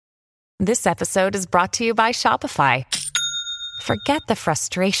This episode is brought to you by Shopify. Forget the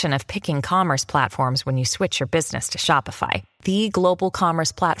frustration of picking commerce platforms when you switch your business to Shopify, the global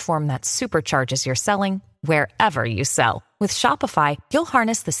commerce platform that supercharges your selling wherever you sell. With Shopify, you'll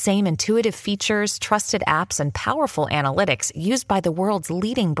harness the same intuitive features, trusted apps, and powerful analytics used by the world's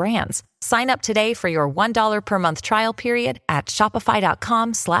leading brands. Sign up today for your $1 per month trial period at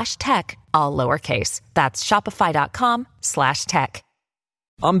shopify.com/tech, all lowercase. That's shopify.com/tech.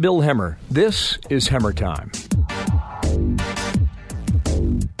 I'm Bill Hemmer. This is Hemmer Time.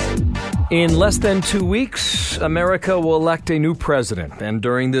 In less than 2 weeks, America will elect a new president. And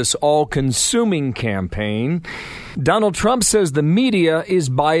during this all-consuming campaign, Donald Trump says the media is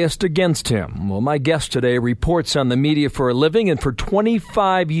biased against him. Well, my guest today reports on the media for a living and for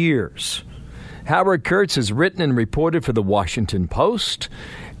 25 years. Howard Kurtz has written and reported for the Washington Post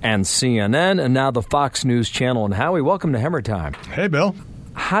and CNN and now the Fox News Channel. And Howie, welcome to Hemmer Time. Hey, Bill.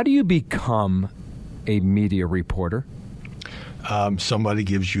 How do you become a media reporter? Somebody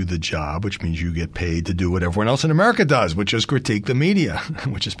gives you the job, which means you get paid to do what everyone else in America does, which is critique the media,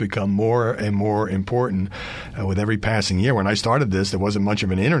 which has become more and more important with every passing year. When I started this, there wasn't much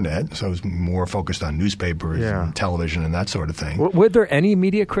of an internet, so it was more focused on newspapers and television and that sort of thing. Were there any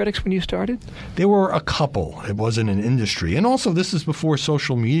media critics when you started? There were a couple. It wasn't an industry. And also, this is before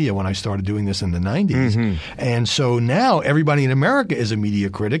social media when I started doing this in the 90s. Mm-hmm. And so now everybody in America is a media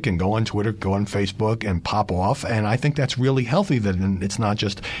critic and go on Twitter, go on Facebook and pop off. And I think that's really healthy. That it's not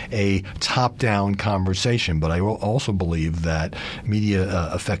just a top-down conversation, but I also believe that media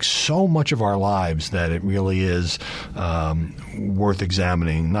affects so much of our lives that it really is worth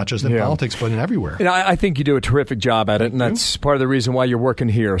examining, not just in politics, but in everywhere. You know, I think you do a terrific job at it, and that's part of the reason why you're working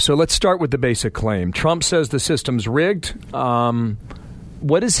here. So let's start with the basic claim. Trump says the system's rigged.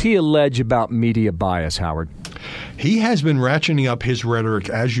 What does he allege about media bias, Howard? He has been ratcheting up his rhetoric,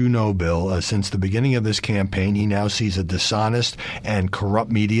 as you know, Bill, since the beginning of this campaign. He now sees a dishonest and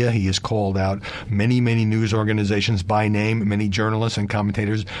corrupt media. He has called out many, many news organizations by name, many journalists and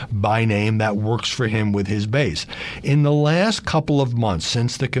commentators by name. That works for him with his base. In the last couple of months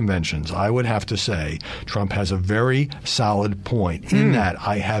since the conventions, I would have to say Trump has a very solid point in that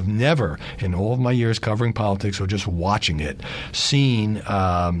I have never, in all of my years covering politics or just watching it, seen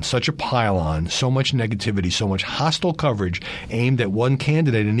such a pile-on, so much negativity, so much hostile coverage aimed at one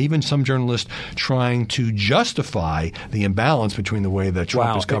candidate, and even some journalists trying to justify the imbalance between the way that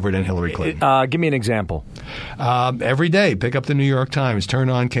Trump is covered and Hillary Clinton. Give me an example. Every day, pick up the New York Times, turn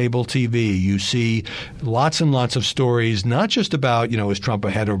on cable TV. You see lots and lots of stories, not just about, is Trump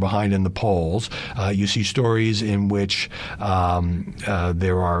ahead or behind in the polls. You see stories in which there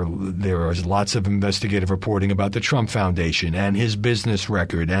is lots of investigative reporting about the Trump Foundation and his business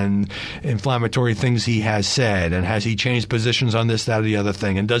record and inflammatory things he has said, and has he changed positions on this, that, or the other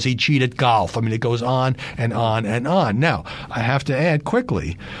thing, and does he cheat at golf? I mean, it goes on and on and on. Now, I have to add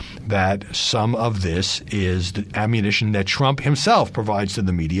quickly that some of this is the ammunition that Trump himself provides to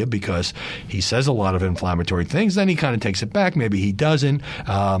the media, because he says a lot of inflammatory things, then he kind of takes it back. Maybe he doesn't.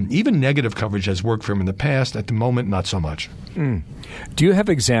 Even negative coverage has worked for him in the past. At the moment, not so much. Do you have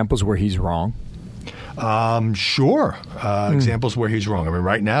examples where he's wrong? Sure. Examples where he's wrong. I mean,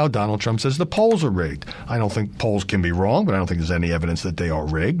 right now, Donald Trump says the polls are rigged. I don't think polls can be wrong, but I don't think there's any evidence that they are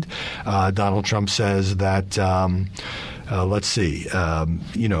rigged. Donald Trump says that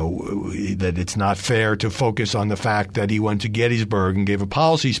that it's not fair to focus on the fact that he went to Gettysburg and gave a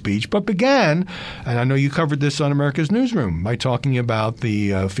policy speech, but began, and I know you covered this on America's Newsroom, by talking about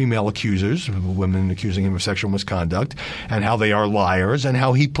the female accusers, women accusing him of sexual misconduct, and how they are liars, and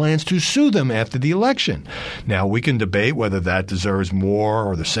how he plans to sue them after the election. Now, we can debate whether that deserves more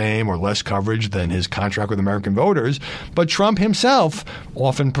or the same or less coverage than his contract with American voters, but Trump himself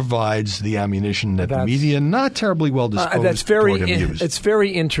often provides the ammunition that the media not terribly well disposed It's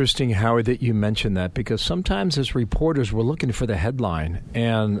very interesting, Howard, that you mentioned that, because sometimes as reporters we're looking for the headline,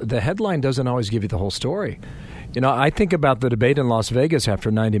 and the headline doesn't always give you the whole story. I think about the debate in Las Vegas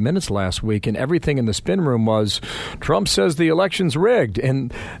after 90 Minutes last week, and everything in the spin room was, Trump says the election's rigged.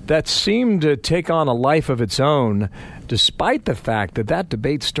 And that seemed to take on a life of its own, despite the fact that that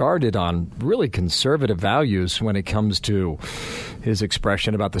debate started on really conservative values when it comes to his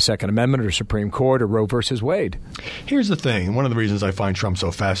expression about the Second Amendment or Supreme Court or Roe versus Wade. Here's the thing. One of the reasons I find Trump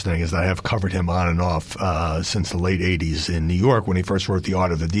so fascinating is that I have covered him on and off since the late 80s in New York when he first wrote The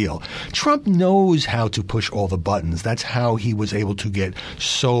Art of the Deal. Trump knows how to push all the buttons. That's how he was able to get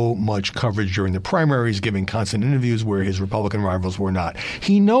so much coverage during the primaries, giving constant interviews where his Republican rivals were not.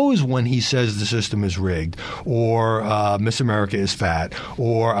 He knows when he says the system is rigged, or Miss America is fat,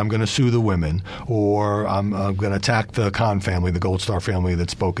 or I'm going to sue the women, or I'm going to attack the Khan family, the Gold Star family that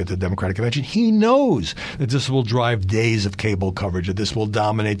spoke at the Democratic Convention. He knows that this will drive days of cable coverage, that this will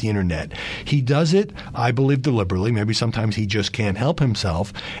dominate the internet. He does it, I believe, deliberately. Maybe sometimes he just can't help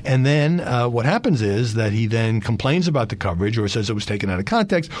himself. And then what happens is that he then complains about the coverage or says it was taken out of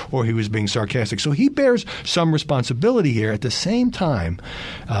context or he was being sarcastic. So he bears some responsibility here. At the same time,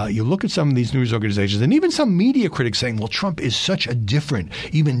 you look at some of these news organizations and even some media critics saying, well, Trump is such a different,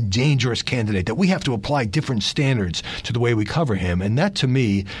 even dangerous candidate that we have to apply different standards to the way we cover him. And that, to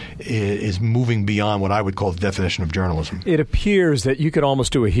me, is moving beyond what I would call the definition of journalism. It appears that you could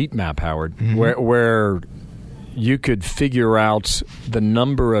almost do a heat map, Howard, where you could figure out the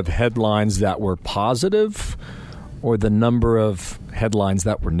number of headlines that were positive or the number of headlines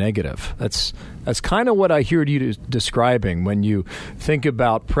that were negative. That's kind of what I hear you describing when you think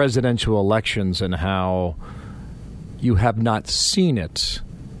about presidential elections and how you have not seen it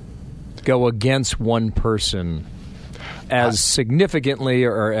go against one person as significantly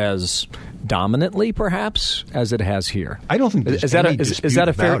or as dominantly, perhaps, as it has here. I don't think there's any dispute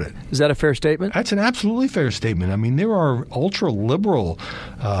about it. Is that a fair statement? That's an absolutely fair statement. I mean, there are ultra-liberal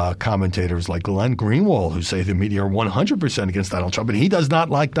commentators like Glenn Greenwald who say the media are 100% against Donald Trump, and he does not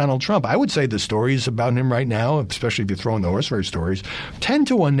like Donald Trump. I would say the stories about him right now, especially if you throw in the horse race stories,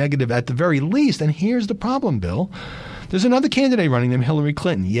 10-1 negative at the very least. And here's the problem, Bill. There's another candidate running named Hillary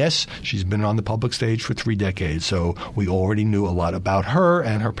Clinton. Yes, she's been on the public stage for 3 decades, so we already knew a lot about her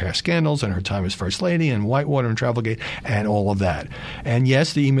and her past scandals and her time as First Lady and Whitewater and Travelgate and all of that. And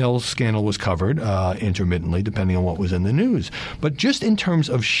yes, the email scandal was covered intermittently, depending on what was in the news. But just in terms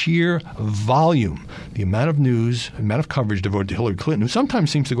of sheer volume, the amount of news, amount of coverage devoted to Hillary Clinton, who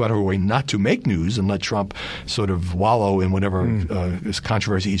sometimes seems to go out of her way not to make news and let Trump sort of wallow in whatever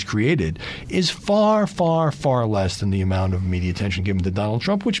controversy he's created, is far, far, far less than the amount of media attention given to Donald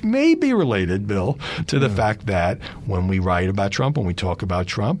Trump, which may be related, Bill, to the fact that when we write about Trump, when we talk about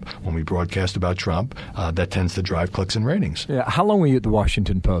Trump, when we broadcast about Trump, that tends to drive clicks and ratings. Yeah. How long were you at the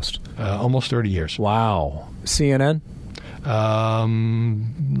Washington Post? Almost 30 years. Wow. CNN?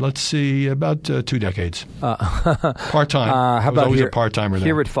 Let's see, about 2 decades. Part-time. How about always here, a part-timer there.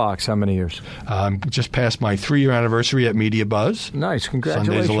 Here at Fox, how many years? Just past my 3-year anniversary at Media Buzz. Nice,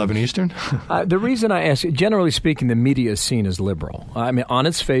 congratulations. Sundays, 11 Eastern. The reason I ask, generally speaking, the media is seen as liberal. I mean, on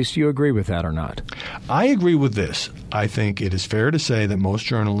its face, do you agree with that or not? I agree with this. I think it is fair to say that most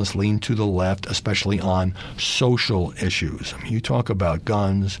journalists lean to the left, especially on social issues. I mean, you talk about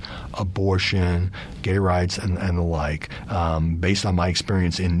guns, abortion, gay rights, and the like. Based on my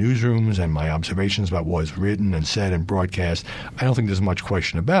experience in newsrooms and my observations about what was written and said and broadcast, I don't think there's much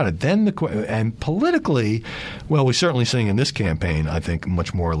question about it. And politically, well, we're certainly seeing in this campaign, I think,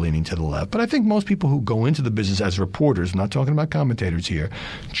 much more leaning to the left. But I think most people who go into the business as reporters, I'm not talking about commentators here,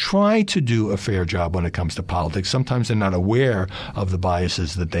 try to do a fair job when it comes to politics. Sometimes they're not aware of the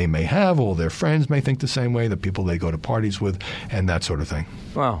biases that they may have, or their friends may think the same way, the people they go to parties with, and that sort of thing.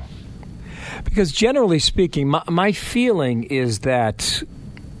 Wow. Because generally speaking, my feeling is that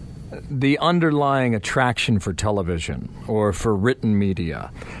the underlying attraction for television or for written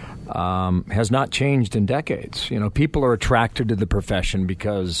media has not changed in decades. You know, people are attracted to the profession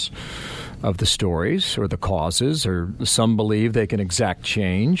because of the stories or the causes, or some believe they can exact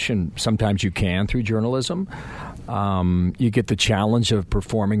change, and sometimes you can through journalism. You get the challenge of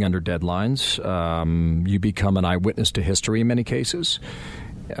performing under deadlines. You become an eyewitness to history in many cases.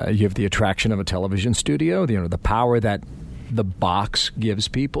 You have the attraction of a television studio, the power that the box gives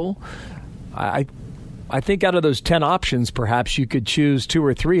people. I think out of those 10 options, perhaps you could choose 2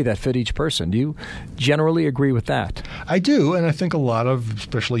 or 3 that fit each person. Do you generally agree with that? I do, and I think a lot of,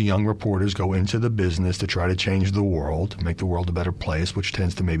 especially young reporters, go into the business to try to change the world, make the world a better place, which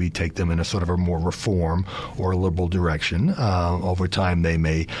tends to maybe take them in a sort of a more reform or liberal direction. Over time, they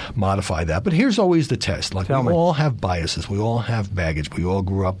may modify that. But here's always the test. Like, we all have biases. We all have baggage. We all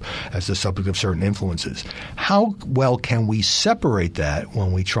grew up as the subject of certain influences. How well can we separate that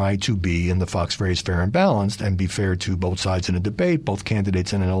when we try to be, in the Fox phrase, fair and balanced and be fair to both sides in a debate, both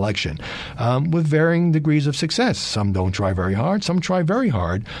candidates in an election, with varying degrees of success? Some don't try very hard, some try very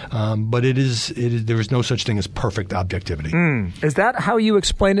hard, but there is no such thing as perfect objectivity. Is that how you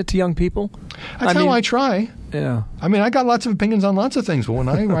explain it to young people? That's how I try. Yeah. I mean, I got lots of opinions on lots of things, but when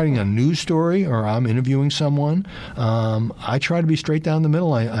I'm writing a news story or I'm interviewing someone, I try to be straight down the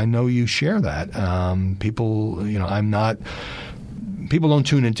middle. I know you share that. People, I'm not people don't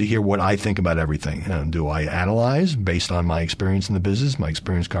tune in to hear what I think about everything. Do I analyze based on my experience in the business, my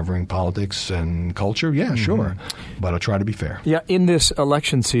experience covering politics and culture? Yeah, sure. But I'll try to be fair. Yeah, in this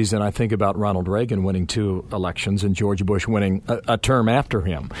election season, I think about Ronald Reagan winning 2 elections and George Bush winning a term after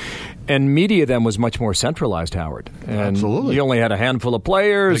him. And media then was much more centralized, Howard. And Absolutely. You only had a handful of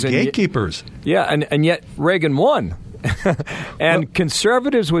players. The gatekeepers. And yet Reagan won. And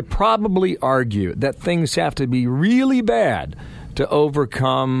conservatives would probably argue that things have to be really bad to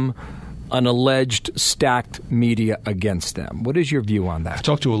overcome an alleged stacked media against them. What is your view on that? I've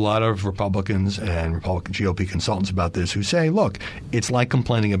talked to a lot of Republicans and Republican GOP consultants about this who say, look, it's like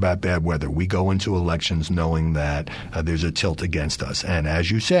complaining about bad weather. We go into elections knowing that there's a tilt against us. And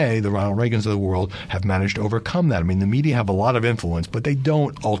as you say, the Ronald Reagans of the world have managed to overcome that. I mean, the media have a lot of influence, but they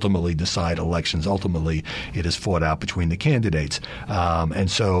don't ultimately decide elections. Ultimately, it is fought out between the candidates.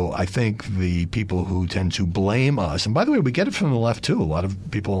 And so I think the people who tend to blame us, and by the way, we get it from the left too. A lot of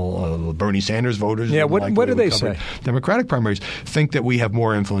people, Bernie Sanders voters. Yeah, what do they say? Democratic primaries think that we have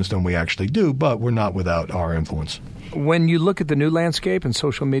more influence than we actually do, but we're not without our influence. When you look at the new landscape and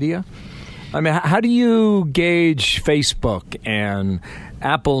social media, I mean, how do you gauge Facebook and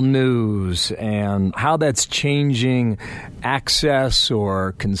Apple News and how that's changing access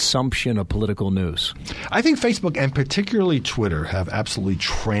or consumption of political news? I think Facebook and particularly Twitter have absolutely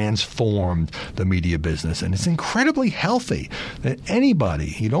transformed the media business, and it's incredibly healthy that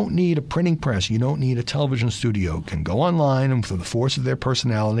anybody, you don't need a printing press, you don't need a television studio, can go online and through the force of their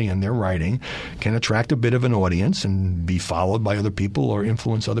personality and their writing can attract a bit of an audience and be followed by other people or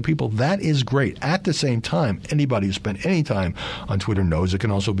influence other people. That is great. At the same time, anybody who spent any time on Twitter knows it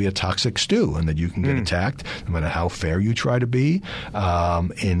can also be a toxic stew and that you can get attacked no matter how fair you try to be.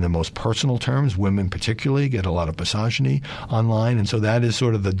 In the most personal terms, women particularly get a lot of misogyny online, and so that is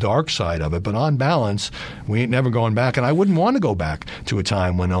sort of the dark side of it. But on balance, we ain't never going back, and I wouldn't want to go back to a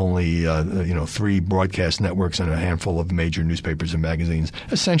time when only 3 broadcast networks and a handful of major newspapers and magazines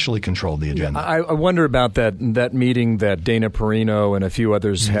essentially controlled the agenda. I wonder about that meeting that Dana Perino and a few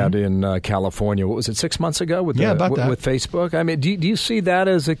others had in California. What was it, 6 months ago with Facebook? I mean, do you see that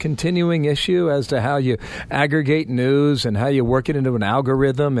as a continuing issue as to how you aggregate news and how you work it into an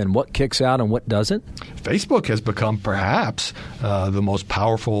algorithm and what kicks out and what doesn't? Facebook has become perhaps the most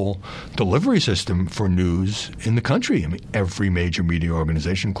powerful delivery system for news in the country. I mean, every major media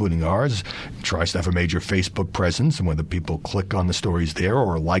organization, including ours, tries to have a major Facebook presence, and whether people click on the stories there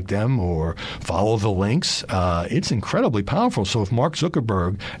or like them or follow the links, it's incredibly powerful. So if Mark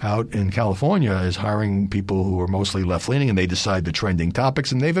Zuckerberg out in California is hiring people who are mostly left-leaning and they decide the trending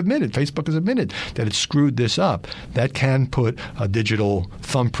topics, and Facebook has admitted that it screwed this up, that can put a digital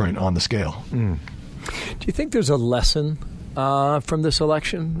thumbprint on the scale. Do you think there's a lesson from this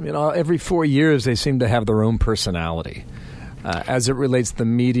election? You know, every 4 years they seem to have their own personality as it relates to the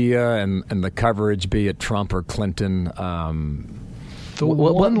media and the coverage, be it Trump or Clinton.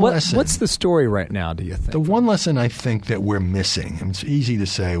 What's the story right now, do you think? The one lesson I think that we're missing, and it's easy to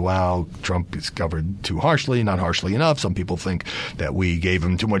say, wow, Trump is covered too harshly, not harshly enough. Some people think that we gave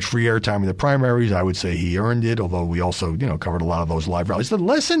him too much free airtime in the primaries. I would say he earned it, although we also covered a lot of those live rallies. The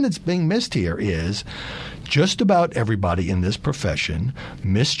lesson that's being missed here is just about everybody in this profession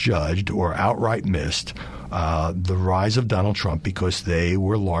misjudged or outright missed the rise of Donald Trump because they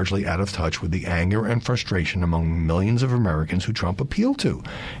were largely out of touch with the anger and frustration among millions of Americans who Trump appealed to.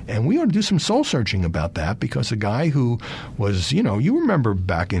 And we ought to do some soul searching about that, because a guy who was, you remember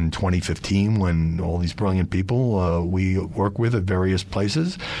back in 2015 when all these brilliant people we work with at various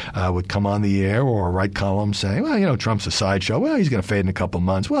places would come on the air or write columns saying, well, Trump's a sideshow. Well, he's going to fade in a couple of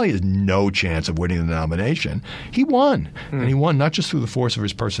months. Well, he has no chance of winning the nomination. He won. And he won not just through the force of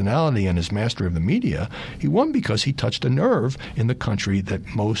his personality and his mastery of the media. He won because he touched a nerve in the country that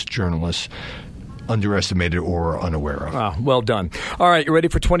most journalists underestimated or are unaware of. Ah, well done. All right, you ready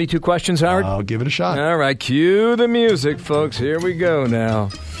for 22 questions, Howard? I'll give it a shot. All right, cue the music, folks. Here we go now.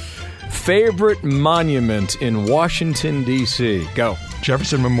 Favorite monument in Washington, D.C.? Go.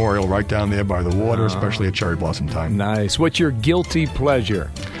 Jefferson Memorial, right down there by the water, especially at cherry blossom time. Nice. What's your guilty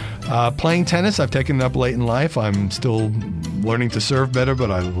pleasure? Playing tennis. I've taken it up late in life. I'm still learning to serve better,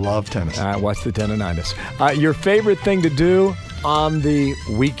 but I love tennis. What's the tendonitis? Your favorite thing to do on the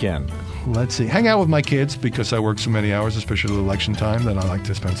weekend? Let's see. Hang out with my kids because I work so many hours, especially election time, that I like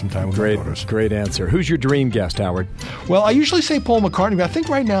to spend some time with my daughters. Great answer. Who's your dream guest, Howard? Well, I usually say Paul McCartney, but I think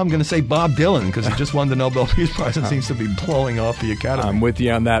right now I'm going to say Bob Dylan because he just won the Nobel Peace Prize and seems to be blowing off the Academy. I'm with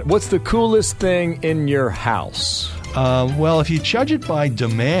you on that. What's the coolest thing in your house? Well, if you judge it by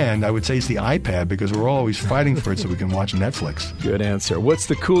demand, I would say it's the iPad because we're always fighting for it so we can watch Netflix. Good answer. What's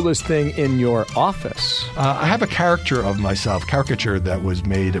the coolest thing in your office? I have a caricature that was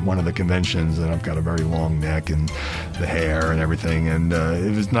made at one of the conventions, and I've got a very long neck and the hair and everything, and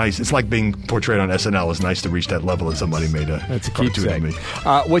it was nice. It's like being portrayed on SNL. It's nice to reach that level that somebody made a cartoon of me.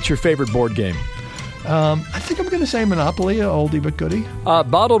 What's your favorite board game? I think I'm going to say Monopoly, a oldie but goodie.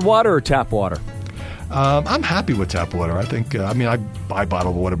 Bottled water or tap water? I'm happy with tap water. I think, I buy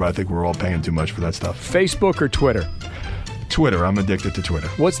bottled water, but I think we're all paying too much for that stuff. Facebook or Twitter? Twitter. I'm addicted to Twitter.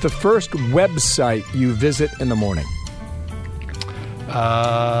 What's the first website you visit in the morning?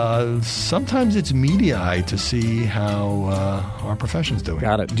 Sometimes it's Mediaite to see how our profession's doing.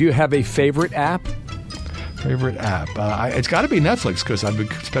 Got it. Do you have a favorite app? Favorite app? It's got to be Netflix because I've been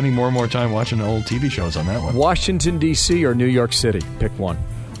spending more and more time watching old TV shows on that one. Washington, D.C. or New York City? Pick one.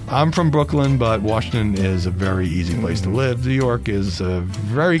 I'm from Brooklyn, but Washington is a very easy place to live. New York is a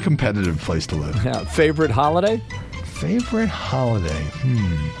very competitive place to live. Yeah. Favorite holiday? Favorite holiday?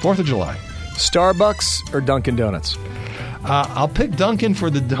 4th of July. Starbucks or Dunkin' Donuts? I'll pick Dunkin' for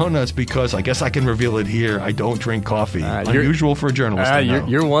the donuts because I guess I can reveal it here. I don't drink coffee. Unusual for a journalist.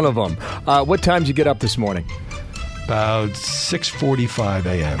 You're one of them. What time did you get up this morning? About 6:45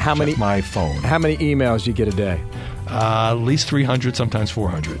 a.m. Check my phone. How many emails do you get a day? At least 300, sometimes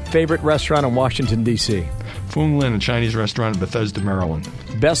 400. Favorite restaurant in Washington, D.C.? Fung Lin, a Chinese restaurant in Bethesda, Maryland.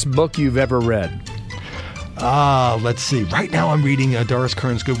 Best book you've ever read? Let's see. Right now I'm reading Doris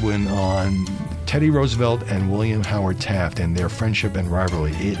Kearns Goodwin on Teddy Roosevelt and William Howard Taft and their friendship and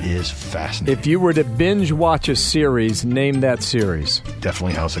rivalry. It is fascinating. If you were to binge watch a series, name that series.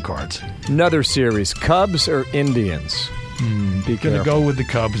 Definitely House of Cards. Another series, Cubs or Indians? I'm going to go with the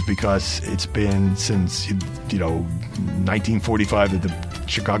Cubs because it's been since 1945 that the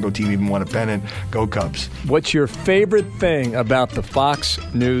Chicago team even won a pennant. Go Cubs. What's your favorite thing about the Fox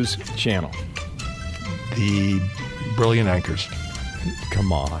News Channel? The brilliant anchors.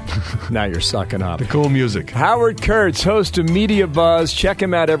 Come on. Now you're sucking up. The cool music. Howard Kurtz, host of Media Buzz. Check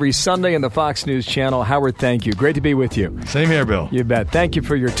him out every Sunday on the Fox News Channel. Howard, thank you. Great to be with you. Same here, Bill. You bet. Thank you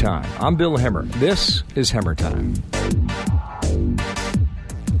for your time. I'm Bill Hemmer. This is Hemmer Time.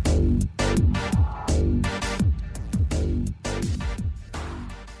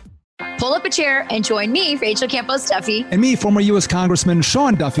 Pull up a chair and join me, Rachel Campos Duffy. And me, former U.S. Congressman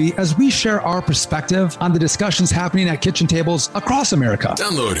Sean Duffy, as we share our perspective on the discussions happening at kitchen tables across America.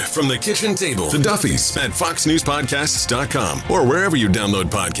 Download From the Kitchen Table, The Duffys at foxnewspodcasts.com or wherever you download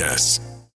podcasts.